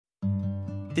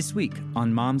This week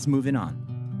on Moms Moving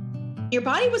On. Your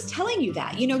body was telling you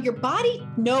that. Your body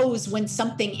knows when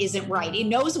something isn't right. It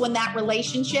knows when that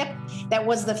relationship that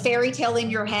was the fairy tale in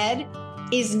your head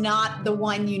is not the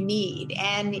one you need.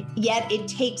 And yet it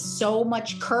takes so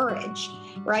much courage,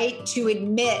 right, to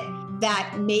admit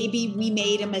that maybe we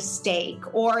made a mistake,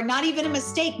 or not even a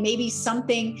mistake, maybe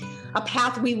a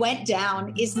path we went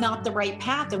down is not the right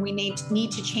path and we need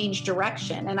to change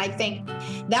direction. And I think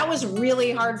that was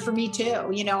really hard for me too.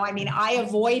 I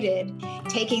avoided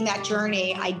taking that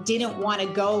journey. I didn't want to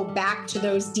go back to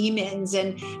those demons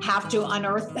and have to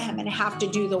unearth them and have to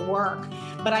do the work.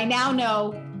 But I now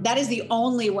know that is the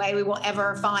only way we will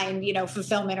ever find,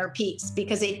 fulfillment or peace,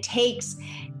 because it takes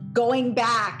going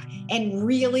back and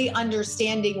really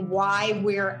understanding why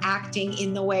we're acting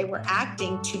in the way we're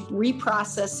acting to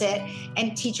reprocess it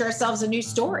and teach ourselves a new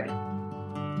story.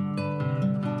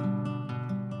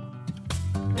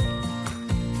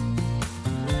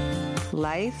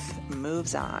 Life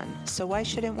moves on, so why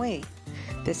shouldn't we?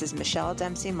 This is Michelle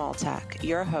Dempsey Moltek,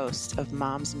 your host of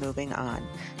Moms Moving On,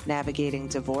 navigating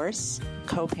divorce,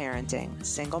 co-parenting,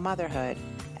 single motherhood,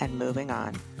 and moving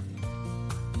on.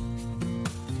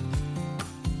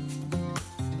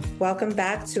 Welcome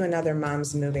back to another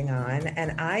Moms Moving On,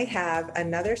 and I have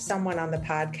another someone on the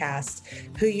podcast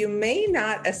who you may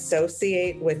not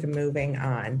associate with moving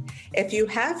on. If you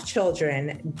have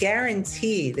children,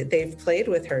 guaranteed that they've played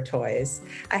with her toys.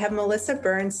 I have Melissa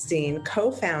Bernstein,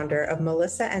 co-founder of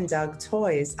Melissa and Doug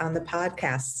Toys, on the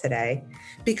podcast today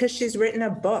because she's written a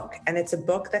book, and it's a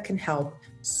book that can help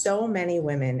so many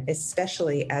women,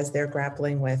 especially as they're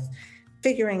grappling with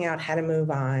figuring out how to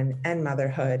move on and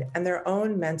motherhood and their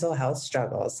own mental health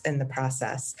struggles in the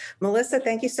process. Melissa,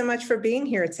 thank you so much for being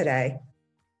here today.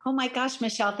 Oh my gosh,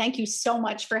 Michelle, thank you so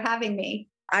much for having me.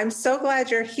 I'm so glad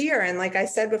you're here. And like I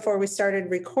said before we started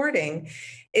recording,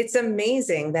 it's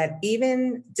amazing that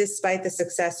even despite the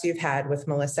success you've had with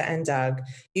Melissa and Doug,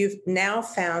 you've now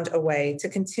found a way to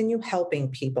continue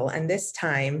helping people. And this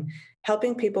time,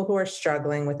 helping people who are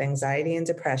struggling with anxiety and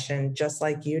depression, just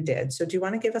like you did. So do you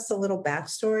want to give us a little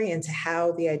backstory into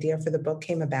how the idea for the book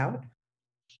came about?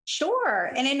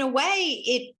 Sure. And in a way,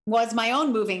 it was my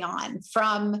own moving on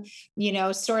from,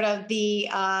 sort of the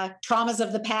traumas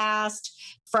of the past,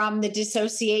 from the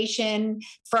dissociation,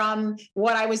 from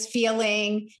what I was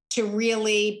feeling to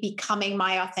really becoming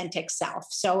my authentic self.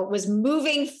 So it was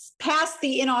moving past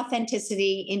the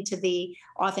inauthenticity into the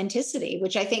authenticity,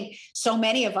 which I think so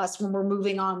many of us, when we're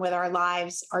moving on with our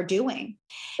lives, are doing.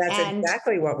 That's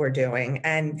exactly what we're doing.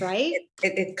 And right?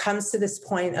 it comes to this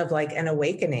point of like an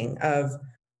awakening of,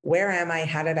 where am I?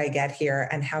 How did I get here?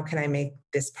 And how can I make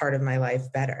this part of my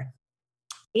life better?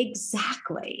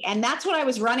 Exactly. And that's what I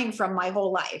was running from my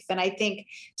whole life. And I think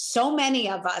so many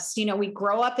of us, we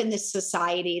grow up in this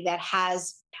society that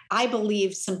has, I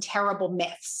believe, some terrible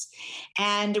myths.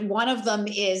 And one of them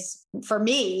is, for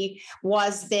me,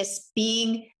 was this: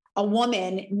 being a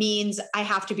woman means I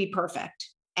have to be perfect.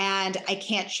 And I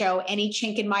can't show any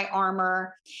chink in my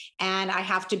armor. And I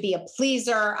have to be a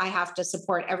pleaser. I have to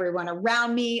support everyone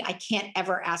around me. I can't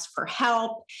ever ask for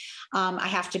help. I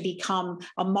have to become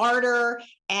a martyr.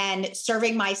 And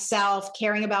serving myself,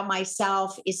 caring about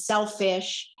myself is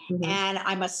selfish. Mm-hmm. And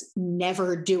I must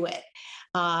never do it.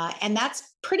 And that's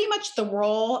pretty much the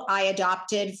role I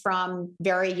adopted from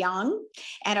very young.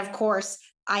 And of course,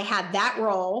 I had that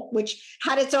role, which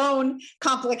had its own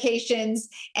complications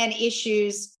and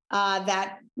issues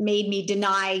that made me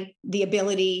deny the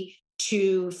ability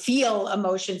to feel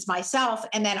emotions myself.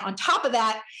 And then on top of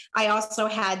that, I also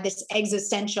had this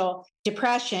existential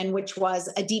depression, which was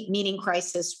a deep meaning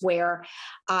crisis where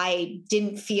I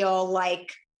didn't feel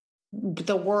like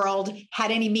the world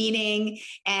had any meaning,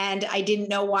 and I didn't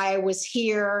know why I was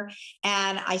here.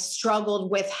 And I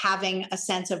struggled with having a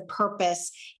sense of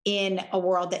purpose in a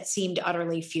world that seemed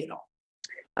utterly futile.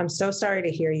 I'm so sorry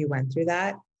to hear you went through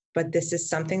that, but this is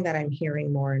something that I'm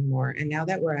hearing more and more. And now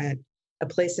that we're at a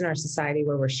place in our society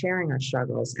where we're sharing our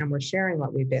struggles and we're sharing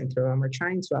what we've been through and we're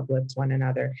trying to uplift one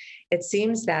another, it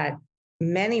seems that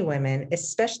many women,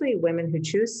 especially women who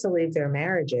choose to leave their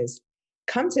marriages,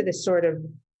 come to this sort of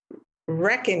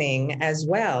reckoning as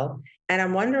well. And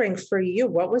I'm wondering, for you,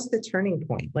 what was the turning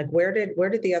point? Like, where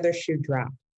did the other shoe drop?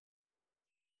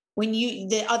 When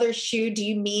the other shoe, do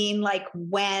you mean like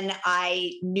when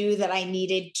I knew that I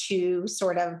needed to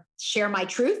sort of share my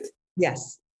truth?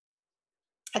 Yes.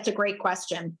 That's a great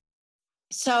question.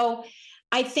 So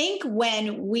I think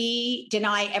when we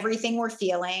deny everything we're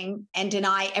feeling and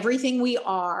deny everything we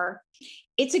are,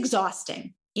 it's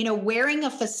exhausting. Wearing a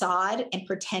facade and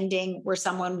pretending we're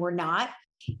someone we're not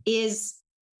is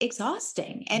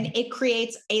exhausting and it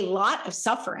creates a lot of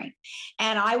suffering.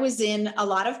 And I was in a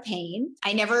lot of pain.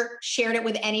 I never shared it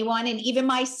with anyone. And even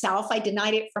myself, I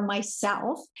denied it from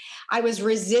myself. I was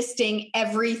resisting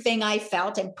everything I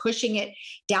felt and pushing it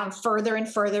down further and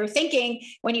further, thinking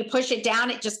when you push it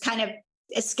down, it just kind of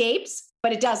escapes,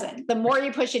 but it doesn't. The more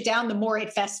you push it down, the more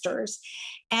it festers.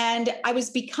 And I was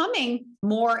becoming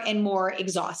more and more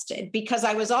exhausted because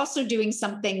I was also doing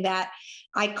something that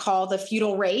I call the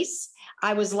futile race.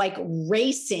 I was like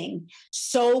racing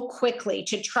so quickly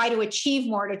to try to achieve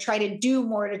more, to try to do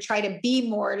more, to try to be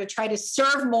more, to try to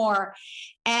serve more.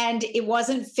 And it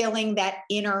wasn't filling that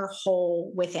inner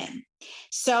hole within.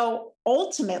 So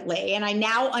ultimately, and I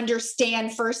now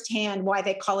understand firsthand why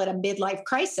they call it a midlife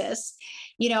crisis,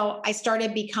 I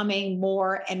started becoming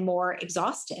more and more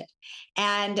exhausted.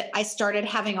 And I started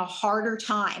having a harder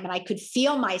time, and I could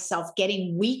feel myself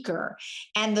getting weaker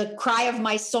and the cry of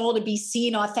my soul to be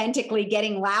seen authentically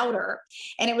getting louder.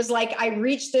 And it was like I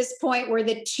reached this point where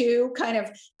the two kind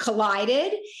of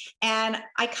collided and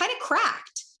I kind of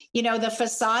cracked. The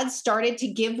facade started to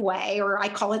give way, or I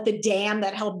call it the dam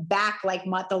that held back like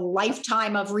the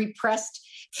lifetime of repressed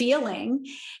feeling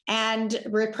and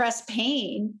repressed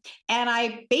pain. And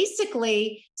I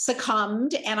basically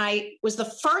succumbed. And I was the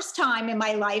first time in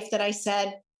my life that I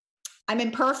said, I'm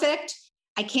imperfect.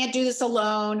 I can't do this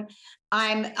alone.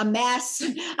 I'm a mess.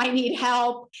 I need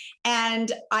help. And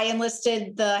I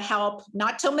enlisted the help,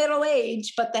 not till middle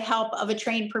age, but the help of a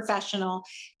trained professional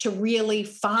to really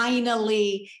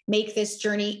finally make this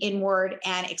journey inward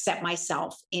and accept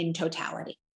myself in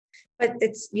totality. But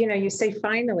it's, you say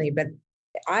finally, but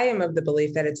I am of the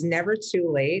belief that it's never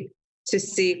too late to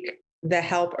seek the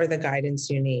help or the guidance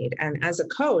you need. And as a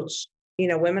coach,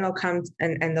 women will come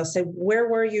and they'll say, where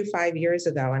were you 5 years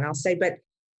ago? And I'll say, but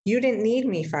you didn't need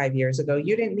me 5 years ago.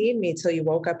 You didn't need me till you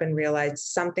woke up and realized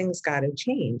something's got to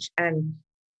change. And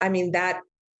I mean, that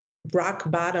rock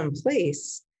bottom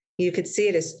place, you could see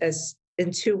it as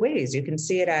in two ways. You can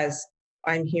see it as,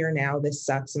 I'm here now, this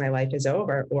sucks, my life is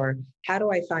over. Or how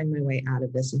do I find my way out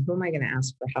of this? And who am I going to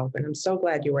ask for help? And I'm so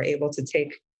glad you were able to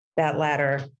take that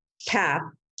latter path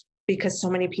because so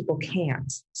many people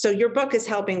can't. So your book is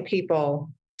helping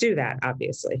people do that,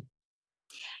 obviously.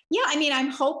 Yeah,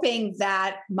 I'm hoping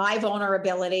that my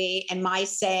vulnerability and my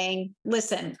saying,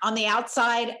 listen, on the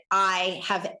outside, I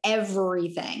have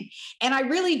everything. And I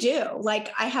really do.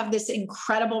 Like, I have this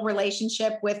incredible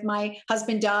relationship with my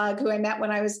husband, Doug, who I met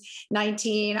when I was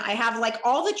 19. I have like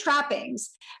all the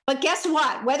trappings. But guess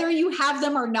what? Whether you have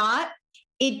them or not,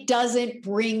 it doesn't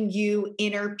bring you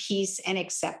inner peace and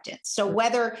acceptance. So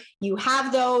whether you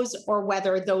have those or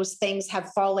whether those things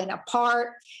have fallen apart,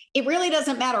 it really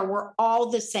doesn't matter. We're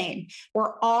all the same.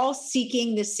 We're all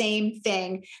seeking the same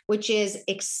thing, which is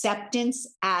acceptance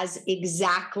as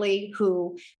exactly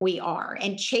who we are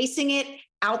and chasing it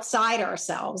outside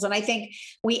ourselves. And I think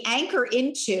we anchor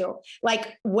into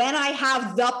like, when I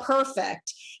have the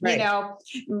perfect, right,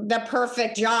 the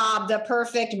perfect job, the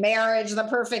perfect marriage, the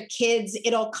perfect kids,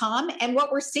 it'll come. And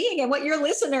what we're seeing and what your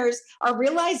listeners are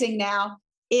realizing now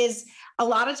is a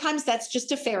lot of times that's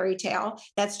just a fairy tale.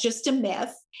 That's just a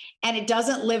myth. And it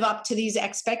doesn't live up to these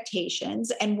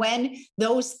expectations. And when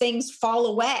those things fall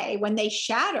away, when they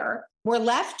shatter, we're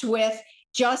left with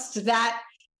just that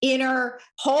inner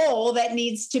hole that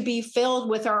needs to be filled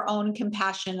with our own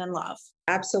compassion and love.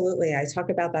 Absolutely. I talk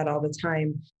about that all the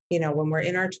time. When we're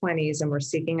in our 20s and we're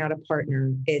seeking out a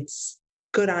partner, it's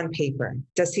good on paper.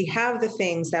 Does he have the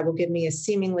things that will give me a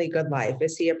seemingly good life?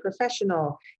 Is he a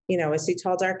professional? Is he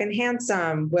tall, dark, and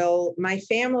handsome? Will my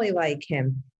family like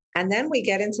him? And then we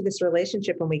get into this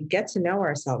relationship and we get to know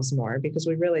ourselves more because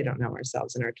we really don't know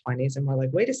ourselves in our 20s. And we're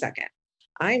like, wait a second.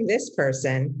 I'm this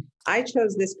person. I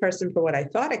chose this person for what I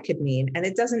thought it could mean. And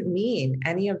it doesn't mean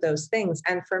any of those things.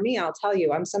 And for me, I'll tell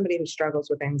you, I'm somebody who struggles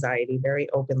with anxiety very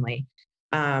openly.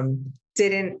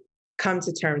 Didn't come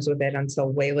to terms with it until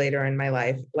way later in my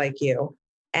life, like you.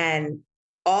 And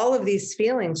all of these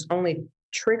feelings only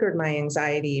triggered my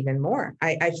anxiety even more.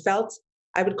 I felt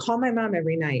I would call my mom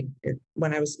every night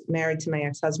when I was married to my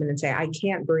ex-husband and say, I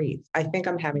can't breathe. I think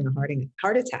I'm having a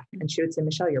heart attack. And she would say,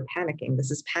 Michelle, you're panicking.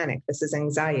 This is panic. This is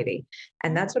anxiety.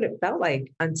 And that's what it felt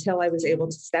like until I was able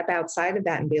to step outside of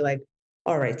that and be like,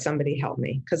 all right, somebody help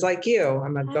me. Because like you,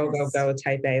 I'm a go, go, go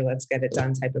type A, let's get it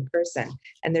done type of person.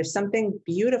 And there's something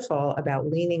beautiful about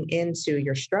leaning into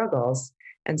your struggles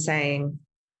and saying,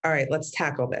 all right, let's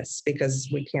tackle this because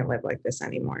we can't live like this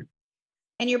anymore.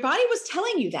 And your body was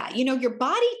telling you that, your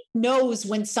body knows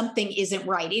when something isn't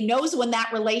right. It knows when that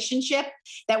relationship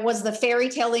that was the fairy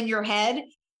tale in your head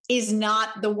is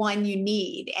not the one you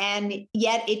need. And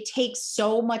yet it takes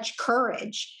so much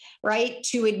courage, right,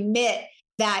 to admit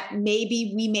that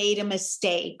maybe we made a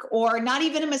mistake, or not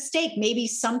even a mistake, maybe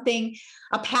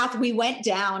a path we went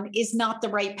down is not the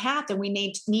right path and we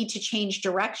need to change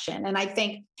direction. And I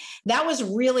think that was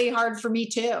really hard for me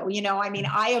too.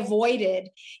 I avoided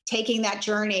taking that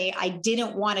journey. I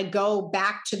didn't want to go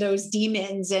back to those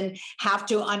demons and have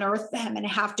to unearth them and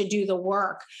have to do the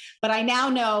work. But I now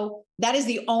know that is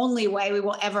the only way we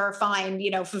will ever find,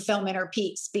 fulfillment or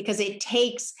peace, because it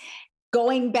takes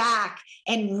going back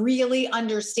and really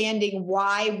understanding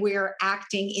why we're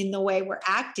acting in the way we're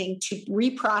acting to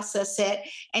reprocess it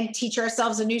and teach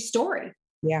ourselves a new story.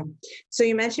 Yeah. So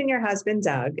you mentioned your husband,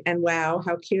 Doug, and wow,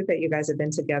 how cute that you guys have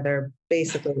been together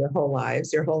basically your whole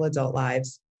lives, your whole adult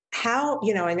lives. How,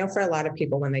 I know for a lot of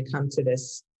people, when they come to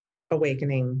this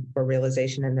awakening or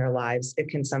realization in their lives, it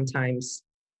can sometimes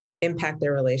impact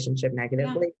their relationship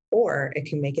negatively, or it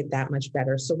can make it that much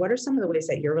better. So what are some of the ways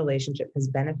that your relationship has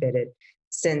benefited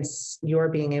since you're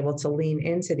being able to lean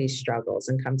into these struggles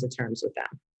and come to terms with them?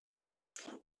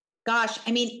 Gosh,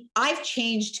 I've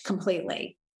changed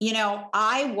completely.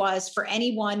 I was, for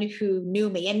anyone who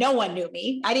knew me, and no one knew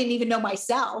me, I didn't even know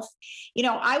myself,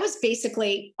 I was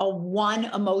basically a one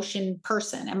emotion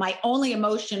person. And my only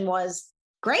emotion was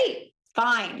great,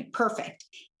 fine, perfect.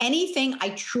 Anything I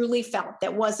truly felt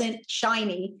that wasn't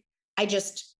shiny, I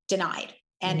just denied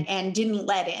and didn't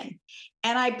let in.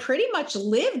 And I pretty much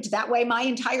lived that way my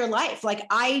entire life. Like,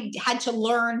 I had to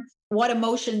learn what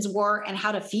emotions were and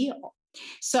how to feel.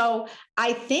 So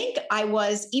I think I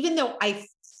was, even though I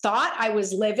thought I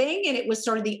was living and it was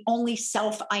sort of the only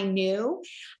self I knew,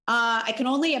 I can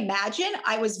only imagine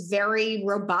I was very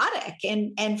robotic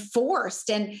and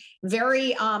forced and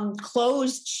very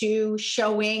closed to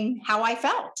showing how I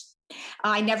felt.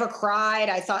 I never cried.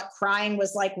 I thought crying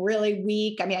was like really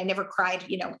weak. I never cried,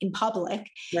 in public.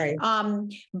 Right.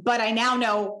 But I now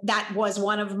know that was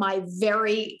one of my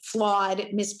very flawed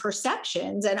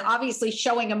misperceptions. And obviously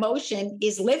showing emotion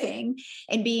is living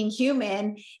and being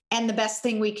human and the best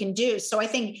thing we can do. So I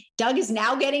think Doug is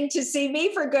now getting to see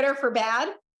me, for good or for bad,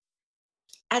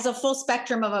 as a full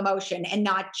spectrum of emotion and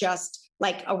not just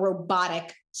like a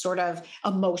robotic sort of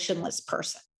emotionless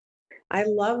person. I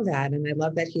love that. And I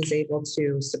love that he's able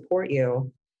to support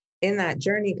you in that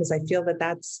journey, because I feel that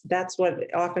that's what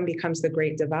often becomes the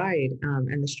great divide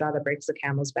and the straw that breaks the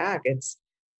camel's back. It's,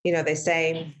 they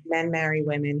say men marry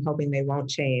women hoping they won't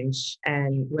change,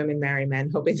 and women marry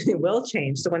men hoping they will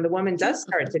change. So when the woman does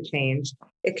start to change,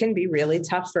 it can be really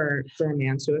tough for a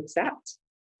man to accept.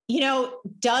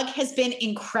 Doug has been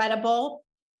incredible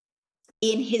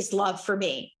in his love for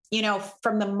me.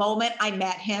 From the moment I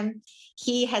met him,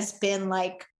 he has been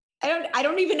like, I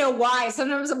don't even know why.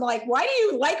 Sometimes I'm like, why do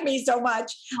you like me so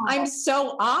much? Oh. I'm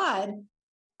so odd.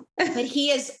 But he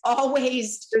is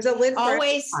always, there's a lid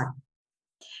always,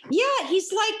 yeah,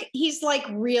 he's like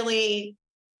really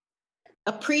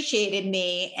appreciated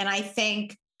me. And I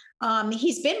think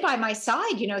he's been by my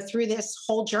side, through this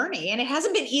whole journey. And it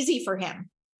hasn't been easy for him,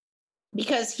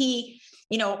 because he,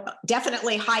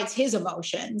 definitely hides his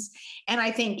emotions, and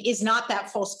I think is not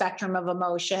that full spectrum of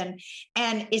emotion,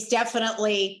 and is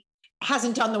definitely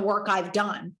hasn't done the work I've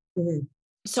done. Mm-hmm.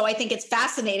 So I think it's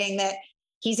fascinating that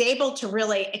he's able to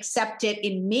really accept it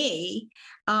in me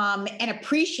and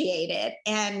appreciate it,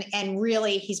 and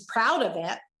really he's proud of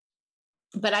it.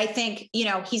 But I think,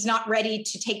 he's not ready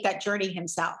to take that journey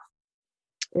himself.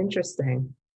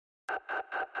 Interesting.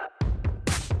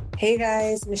 Hey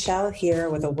guys, Michelle here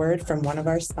with a word from one of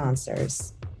our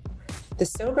sponsors. The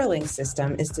SoberLink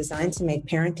system is designed to make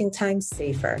parenting time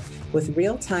safer with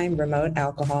real-time remote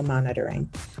alcohol monitoring.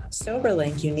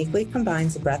 SoberLink uniquely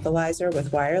combines a breathalyzer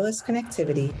with wireless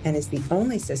connectivity and is the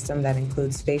only system that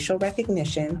includes facial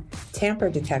recognition, tamper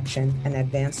detection, and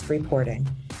advanced reporting.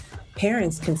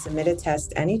 Parents can submit a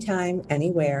test anytime,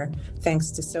 anywhere, thanks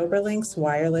to SoberLink's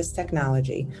wireless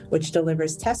technology, which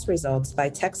delivers test results by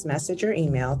text message or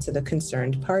email to the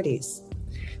concerned parties.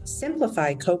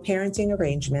 Simplify co-parenting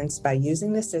arrangements by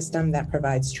using the system that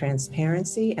provides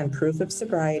transparency and proof of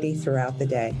sobriety throughout the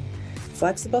day.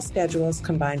 Flexible schedules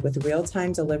combined with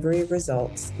real-time delivery of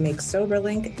results make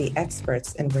SoberLink the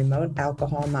experts in remote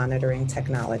alcohol monitoring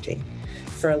technology.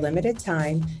 For a limited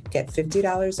time, get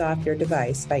 $50 off your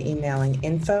device by emailing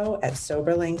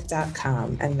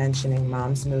info@soberlink.com and mentioning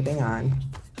Mom's Moving On.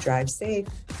 Drive safe.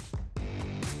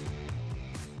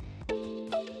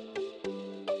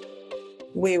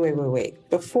 Wait.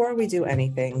 Before we do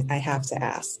anything, I have to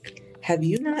ask, Have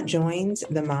you not joined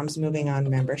the Moms Moving On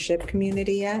membership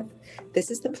community yet?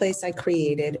 This is the place I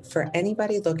created for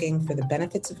anybody looking for the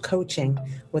benefits of coaching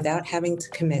without having to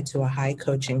commit to a high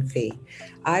coaching fee.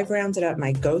 I've rounded up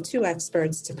my go-to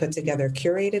experts to put together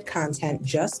curated content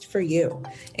just for you,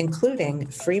 including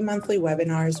free monthly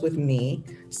webinars with me,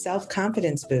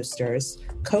 self-confidence boosters,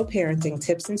 co-parenting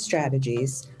tips and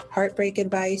strategies, heartbreak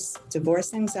advice,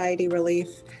 divorce anxiety relief,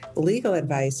 legal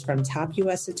advice from top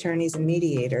U.S. attorneys and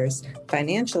mediators,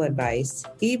 financial advice,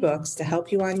 ebooks to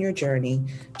help you on your journey,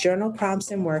 journal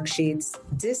prompts and worksheets,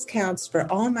 discounts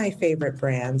for all my favorite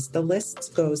brands. The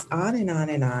list goes on and on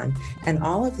and on. And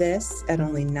all of this at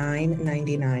only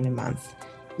 $9.99 a month.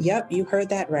 Yep, you heard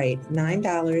that right.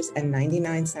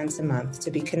 $9.99 a month to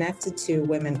be connected to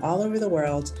women all over the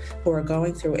world who are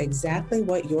going through exactly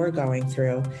what you're going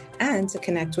through, and to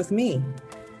connect with me.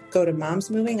 Go to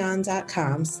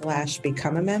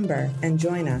momsmovingon.com/become a member and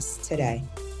join us today.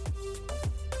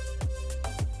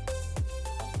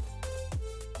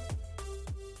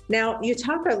 Now, you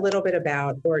talk a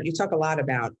lot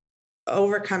about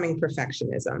overcoming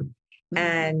perfectionism.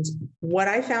 And what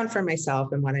I found for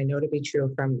myself, and what I know to be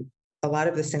true from a lot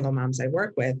of the single moms I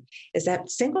work with, is that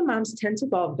single moms tend to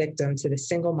fall victim to the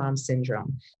single mom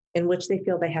syndrome, in which they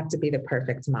feel they have to be the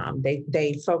perfect mom.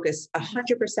 They focus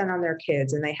 100% on their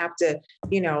kids, and they have to,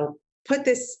 put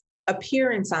this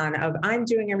appearance on of, I'm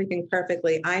doing everything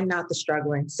perfectly. I'm not the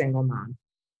struggling single mom.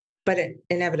 But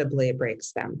inevitably it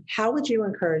breaks them. How would you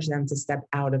encourage them to step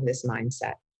out of this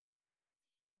mindset?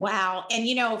 Wow.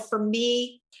 And, for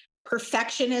me,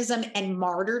 perfectionism and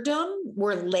martyrdom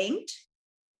were linked.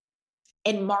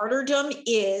 And martyrdom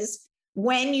is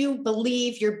when you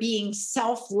believe you're being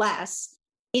selfless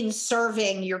in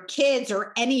serving your kids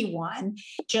or anyone,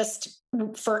 just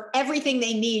for everything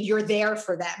they need, you're there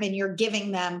for them and you're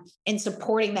giving them and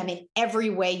supporting them in every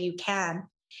way you can.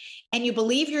 And you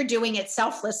believe you're doing it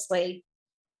selflessly,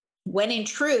 when in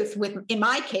truth, in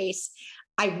my case,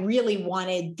 I really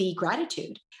wanted the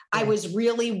gratitude. I was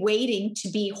really waiting to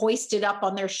be hoisted up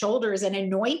on their shoulders and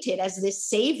anointed as this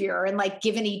savior and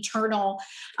given eternal,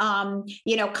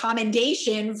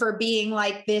 commendation for being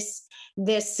like this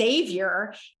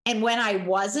savior. And when I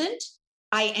wasn't,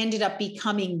 I ended up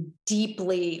becoming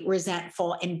deeply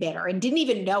resentful and bitter and didn't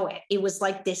even know it. It was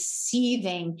like this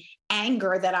seething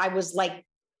anger that I was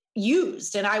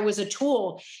used, and I was a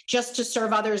tool just to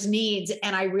serve others' needs.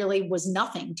 And I really was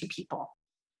nothing to people.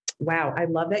 Wow. I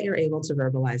love that you're able to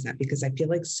verbalize that, because I feel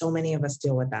like so many of us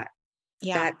deal with that.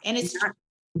 Yeah. And it's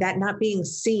not being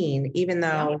seen, even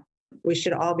though we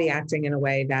should all be acting in a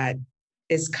way that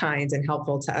is kind and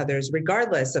helpful to others,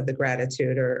 regardless of the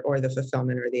gratitude or the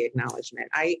fulfillment or the acknowledgement.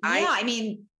 I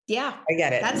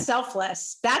get it. That's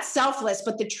selfless.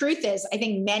 But the truth is, I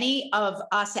think many of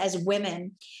us as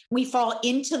women, we fall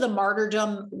into the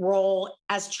martyrdom role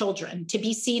as children, to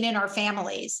be seen in our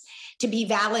families, to be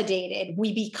validated.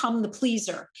 We become the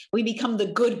pleaser. We become the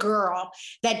good girl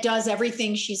that does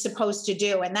everything she's supposed to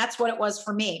do. And that's what it was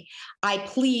for me. I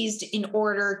pleased in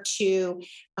order to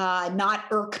not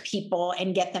irk people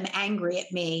and get them angry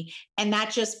at me. And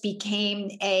that just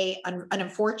became an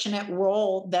unfortunate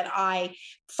role that I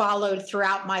followed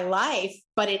throughout my life,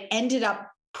 but it ended up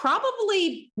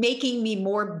probably making me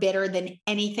more bitter than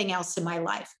anything else in my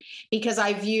life, because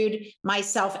I viewed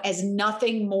myself as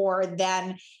nothing more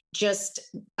than just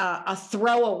a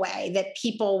throwaway that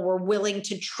people were willing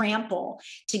to trample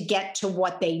to get to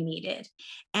what they needed.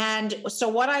 And so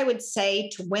what I would say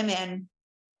to women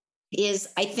is,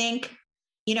 I think,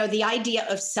 the idea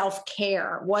of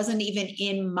self-care wasn't even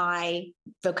in my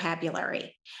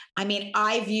vocabulary. I mean,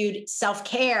 I viewed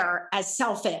self-care as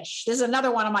selfish. This is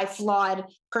another one of my flawed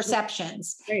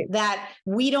perceptions, that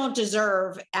we don't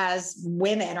deserve as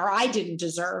women, or I didn't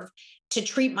deserve, to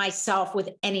treat myself with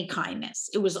any kindness.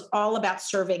 It was all about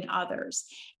serving others.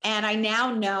 And I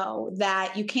now know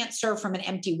that you can't serve from an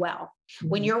empty well. Mm-hmm.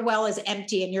 When your well is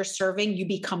empty and you're serving, you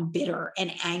become bitter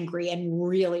and angry and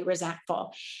really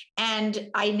resentful. And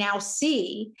I now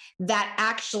see that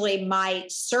actually my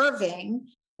serving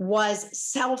was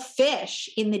selfish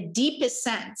in the deepest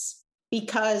sense,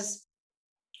 because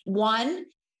one,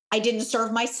 I didn't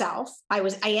serve myself. I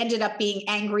ended up being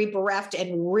angry, bereft,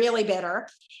 and really bitter.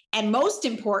 And most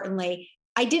importantly,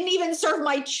 I didn't even serve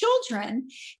my children,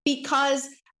 because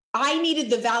I needed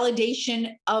the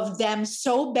validation of them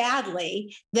so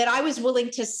badly that I was willing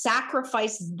to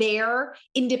sacrifice their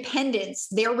independence,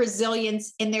 their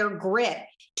resilience, and their grit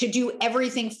to do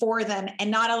everything for them and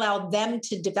not allow them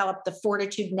to develop the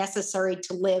fortitude necessary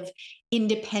to live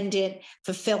independent,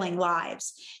 fulfilling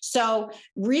lives. So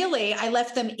really, I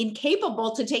left them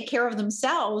incapable to take care of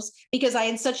themselves because I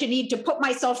had such a need to put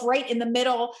myself right in the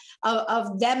middle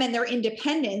of them and their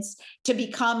independence to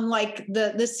become like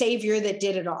the savior that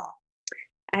did it all.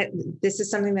 This is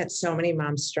something that so many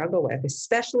moms struggle with,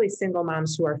 especially single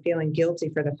moms who are feeling guilty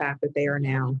for the fact that they are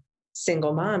now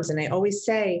single moms. And I always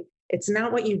say, it's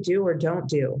not what you do or don't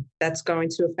do that's going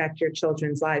to affect your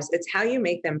children's lives. It's how you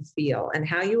make them feel and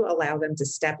how you allow them to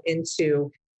step into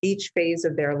each phase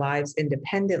of their lives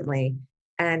independently.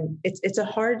 And it's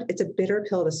a bitter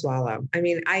pill to swallow. I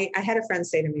mean, I had a friend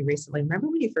say to me recently, remember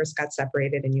when you first got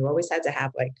separated and you always had to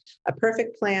have like a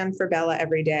perfect plan for Bella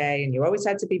every day, and you always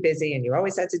had to be busy and you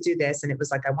always had to do this. And it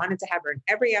was like, I wanted to have her in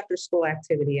every after school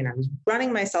activity and I was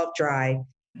running myself dry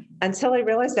until I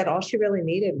realized that all she really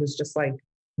needed was just like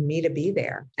me to be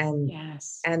there. And,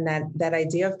 and that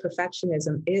idea of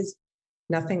perfectionism is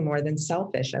nothing more than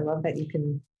selfish. I love that you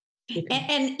can.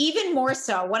 And even more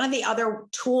so, one of the other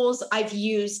tools I've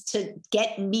used to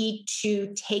get me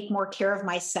to take more care of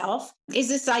myself is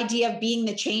this idea of being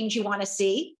the change you want to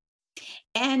see.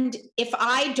 And if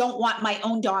I don't want my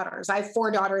own daughters, I have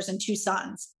 4 daughters and 2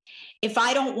 sons. If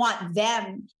I don't want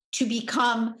them to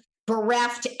become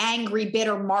bereft, angry,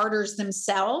 bitter martyrs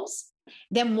themselves,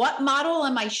 then what model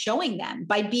am I showing them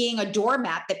by being a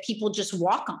doormat that people just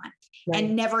walk on? Right.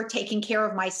 And never taking care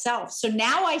of myself. So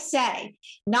now I say,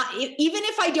 even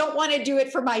if I don't want to do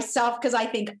it for myself because I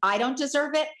think I don't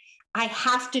deserve it, I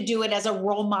have to do it as a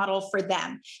role model for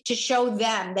them, to show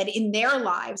them that in their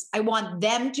lives, I want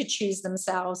them to choose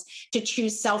themselves, to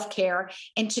choose self-care,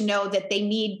 and to know that they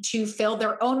need to fill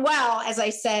their own well, as I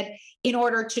said, in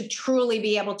order to truly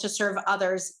be able to serve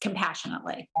others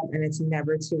compassionately. And it's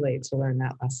never too late to learn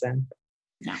that lesson.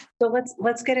 No. So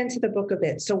let's get into the book a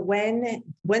bit. So when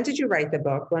did you write the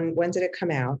book? When did it come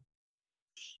out?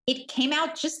 It came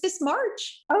out just this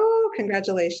March. Oh,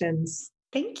 congratulations.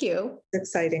 Thank you.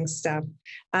 Exciting stuff.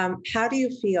 How do you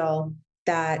feel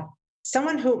that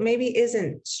someone who maybe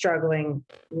isn't struggling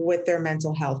with their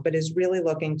mental health, but is really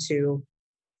looking to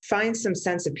find some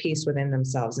sense of peace within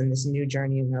themselves in this new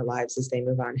journey in their lives as they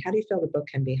move on, how do you feel the book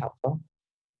can be helpful?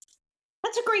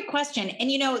 That's a great question. And,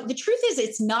 the truth is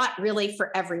it's not really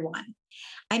for everyone.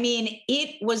 I mean,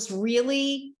 it was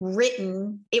really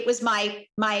written. It was my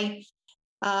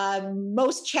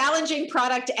most challenging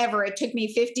product ever. It took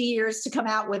me 50 years to come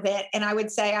out with it. And I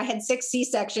would say I had 6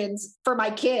 C-sections for my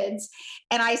kids.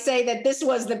 And I say that this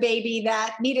was the baby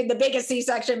that needed the biggest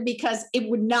C-section because it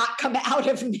would not come out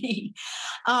of me.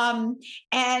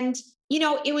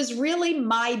 It was really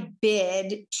my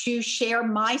bid to share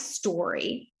my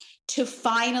story, to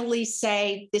finally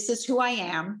say, this is who I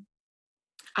am.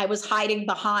 I was hiding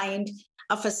behind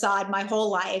a facade my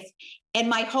whole life. And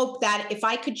my hope that if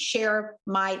I could share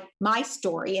my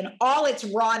story in all its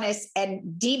rawness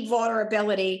and deep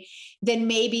vulnerability, then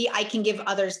maybe I can give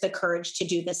others the courage to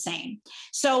do the same.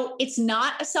 So it's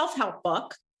not a self-help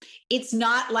book. It's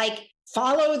not like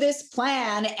follow this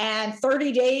plan and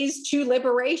 30 days to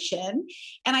liberation.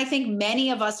 And I think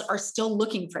many of us are still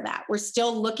looking for that. We're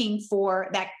still looking for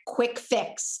that quick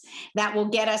fix that will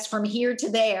get us from here to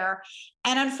there.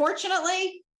 And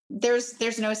unfortunately,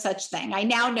 there's no such thing. I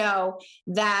now know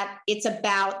that it's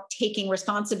about taking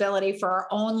responsibility for our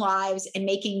own lives and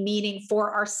making meaning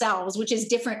for ourselves, which is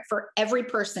different for every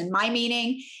person. My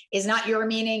meaning is not your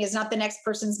meaning, is not the next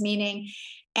person's meaning.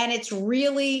 And it's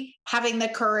really having the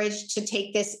courage to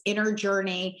take this inner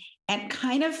journey and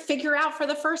kind of figure out for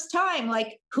the first time,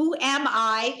 like, who am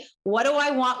I? What do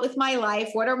I want with my life?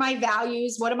 What are my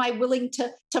values? What am I willing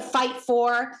to fight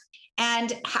for?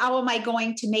 And how am I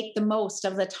going to make the most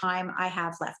of the time I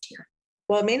have left here?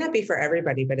 Well, it may not be for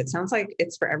everybody, but it sounds like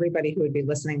it's for everybody who would be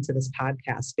listening to this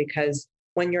podcast, because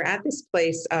when you're at this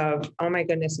place of, oh my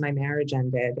goodness, my marriage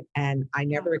ended and I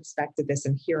never expected this,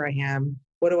 and here I am,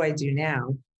 what do I do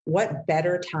now? What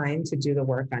better time to do the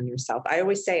work on yourself? I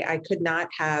always say I could not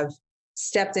have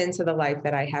stepped into the life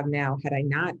that I have now had I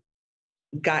not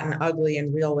gotten ugly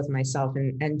and real with myself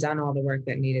and done all the work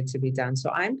that needed to be done. So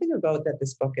I'm going to vote that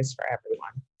this book is for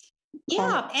everyone.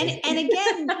 Yeah. And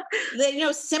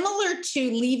again, similar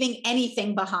to leaving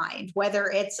anything behind, whether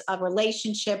it's a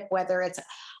relationship,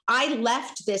 I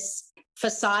left this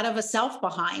facade of a self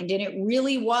behind. And it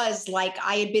really was like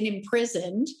I had been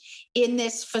imprisoned in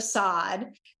this facade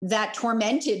that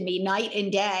tormented me night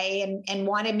and day and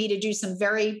wanted me to do some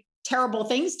very terrible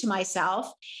things to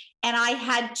myself. And I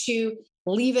had to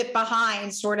leave it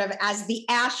behind sort of as the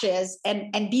ashes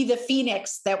and be the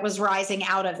phoenix that was rising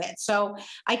out of it. So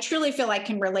I truly feel I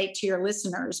can relate to your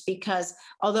listeners, because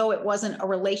although it wasn't a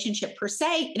relationship per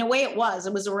se, in a way it was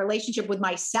a relationship with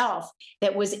myself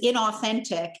that was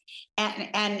inauthentic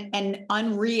and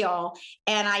unreal.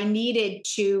 And I needed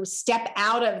to step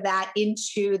out of that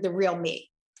into the real me.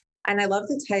 And I love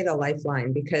the title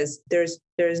Lifeline, because there's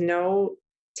no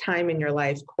time in your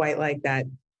life quite like that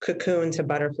cocoon to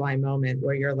butterfly moment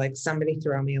where you're like, somebody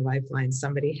throw me a lifeline,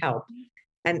 somebody help.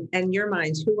 And in your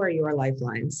minds, who are your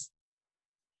lifelines?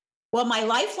 Well, my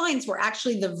lifelines were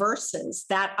actually the verses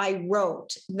that I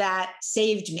wrote that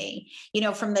saved me.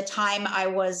 From the time I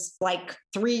was like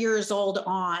 3 years old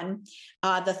on,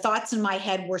 the thoughts in my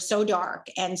head were so dark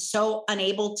and so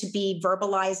unable to be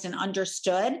verbalized and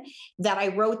understood that I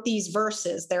wrote these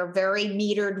verses. They're very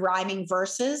metered, rhyming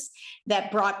verses that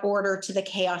brought order to the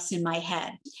chaos in my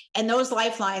head. And those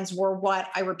lifelines were what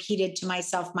I repeated to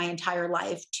myself my entire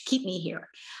life to keep me here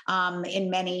on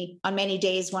many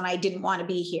days when I didn't want to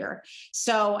be here.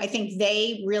 So I think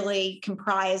they really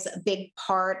comprise a big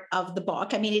part of the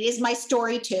book. I mean, it is my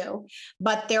story too,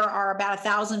 but there are about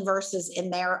 1,000 verses in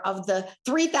there of the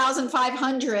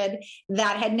 3,500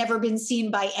 that had never been seen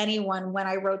by anyone when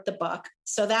I wrote the book.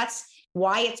 So that's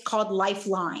why it's called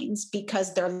Lifelines,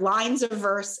 because they're lines of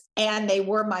verse and they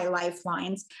were my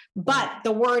lifelines. But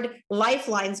the word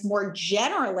lifelines more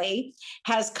generally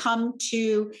has come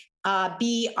to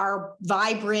be our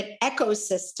vibrant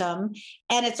ecosystem.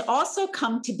 And it's also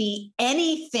come to be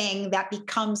anything that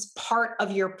becomes part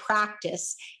of your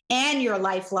practice and your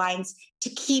lifelines to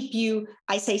keep you,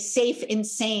 I say, safe and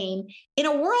sane in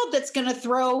a world that's going to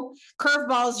throw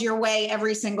curveballs your way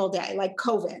every single day, like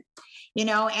COVID.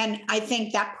 And I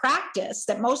think that practice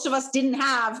that most of us didn't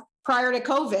have prior to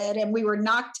COVID, and we were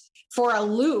knocked for a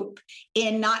loop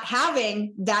in not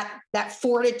having that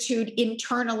fortitude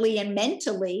internally and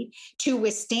mentally to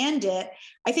withstand it.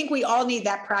 I think we all need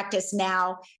that practice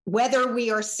now, whether we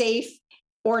are safe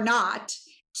or not,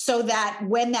 so that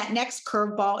when that next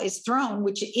curveball is thrown,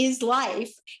 which is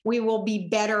life, we will be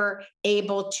better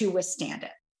able to withstand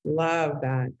it. Love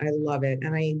that. I love it.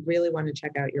 And I really want to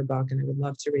check out your book, and I would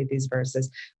love to read these verses.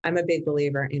 I'm a big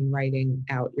believer in writing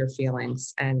out your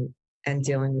feelings and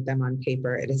dealing with them on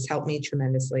paper. It has helped me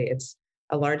tremendously. It's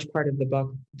a large part of the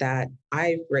book that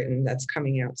I've written that's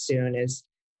coming out soon is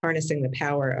harnessing the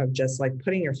power of just like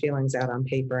putting your feelings out on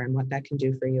paper and what that can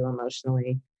do for you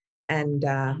emotionally and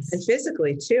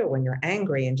physically too, when you're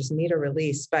angry and just need a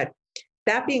release. But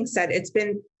that being said, it's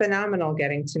been phenomenal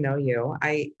getting to know you.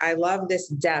 I love this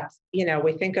depth.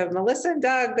 We think of Melissa and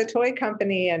Doug, the toy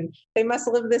company, and they must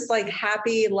live this like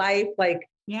happy life, like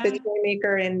the toy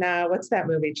maker in what's that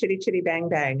movie? Chitty Chitty Bang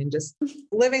Bang, and just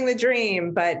living the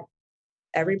dream. But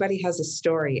everybody has a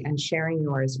story, and sharing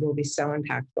yours will be so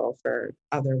impactful for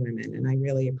other women. And I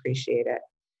really appreciate it.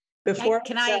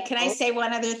 Can I say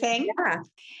one other thing? Yeah.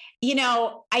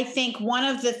 I think one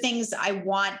of the things I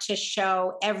want to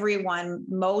show everyone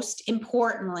most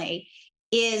importantly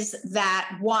is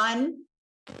that one,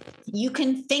 you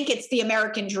can think it's the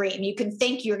American dream. You can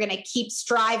think you're going to keep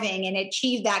striving and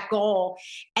achieve that goal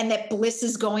and that bliss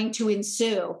is going to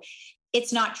ensue.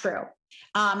 It's not true.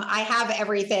 I have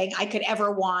everything I could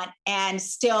ever want, and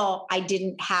still I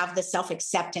didn't have the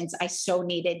self-acceptance I so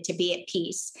needed to be at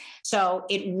peace. So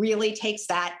it really takes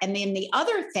that. And then the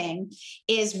other thing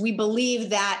is we believe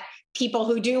that people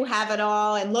who do have it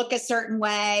all and look a certain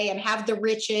way and have the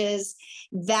riches,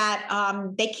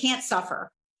 that they can't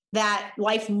suffer, that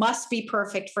life must be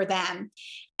perfect for them.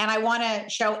 And I want to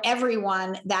show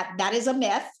everyone that that is a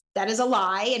myth. That is a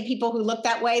lie. And people who look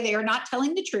that way, they are not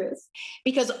telling the truth,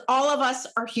 because all of us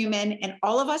are human and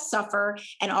all of us suffer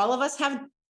and all of us have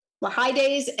high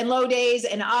days and low days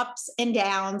and ups and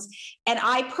downs. And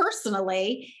I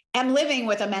personally am living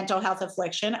with a mental health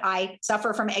affliction. I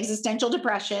suffer from existential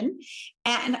depression,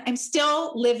 and I'm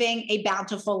still living a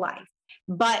bountiful life.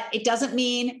 But it doesn't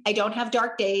mean I don't have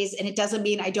dark days, and it doesn't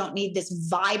mean I don't need this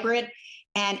vibrant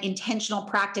and intentional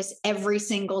practice every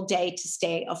single day to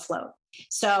stay afloat.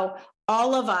 So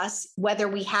all of us, whether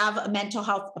we have a mental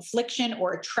health affliction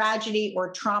or a tragedy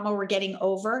or trauma we're getting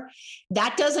over,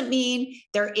 that doesn't mean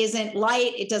there isn't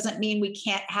light. It doesn't mean we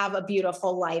can't have a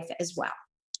beautiful life as well.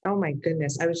 Oh my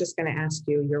goodness. I was just going to ask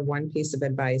you your one piece of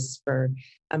advice for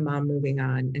a mom moving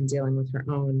on and dealing with her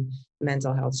own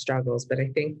mental health struggles, but I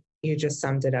think you just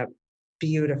summed it up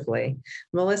beautifully.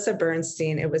 Melissa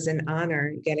Bernstein, it was an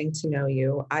honor getting to know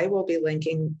you. I will be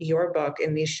linking your book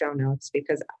in these show notes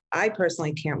because I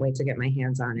personally can't wait to get my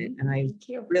hands on it. And I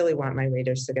really want my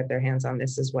readers to get their hands on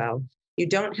this as well. You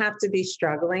don't have to be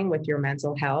struggling with your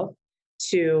mental health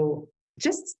to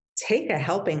just take a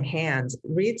helping hand,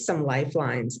 read some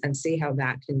lifelines, and see how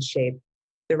that can shape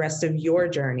the rest of your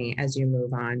journey as you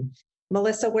move on.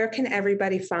 Melissa, where can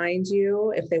everybody find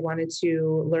you if they wanted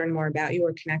to learn more about you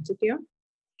or connect with you?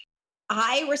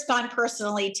 I respond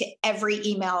personally to every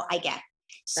email I get.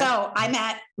 So I'm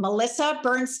at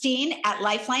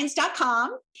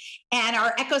melissabernstein@lifelines.com, and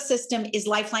our ecosystem is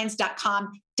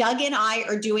lifelines.com. Doug and I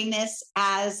are doing this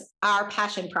as our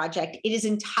passion project. It is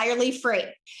entirely free.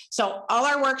 So all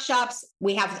our workshops,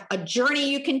 we have a journey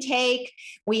you can take.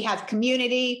 We have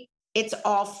community. It's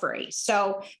all free.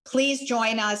 So please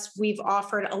join us. We've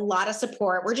offered a lot of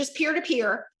support. We're just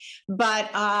peer-to-peer,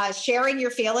 but sharing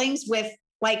your feelings with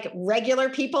like regular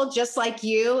people just like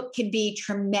you can be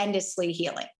tremendously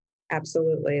healing.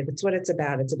 Absolutely. That's what it's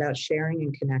about. It's about sharing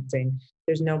and connecting.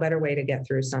 There's no better way to get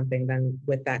through something than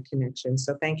with that connection.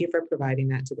 So thank you for providing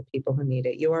that to the people who need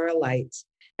it. You are a light,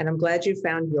 and I'm glad you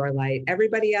found your light.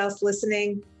 Everybody else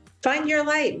listening, find your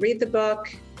light, read the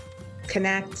book,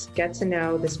 connect, get to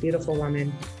know this beautiful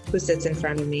woman who sits in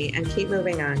front of me, and keep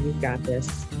moving on. You've got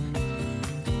this.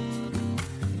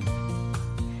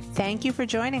 Thank you for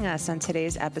joining us on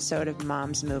today's episode of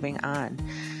Moms Moving On.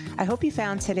 I hope you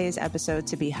found today's episode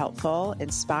to be helpful,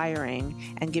 inspiring,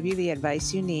 and give you the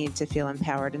advice you need to feel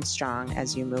empowered and strong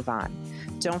as you move on.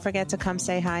 Don't forget to come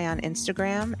say hi on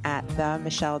Instagram at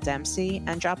 @TheMichelleDempsey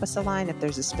and drop us a line if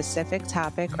there's a specific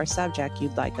topic or subject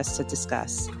you'd like us to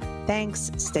discuss.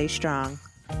 Thanks. Stay strong.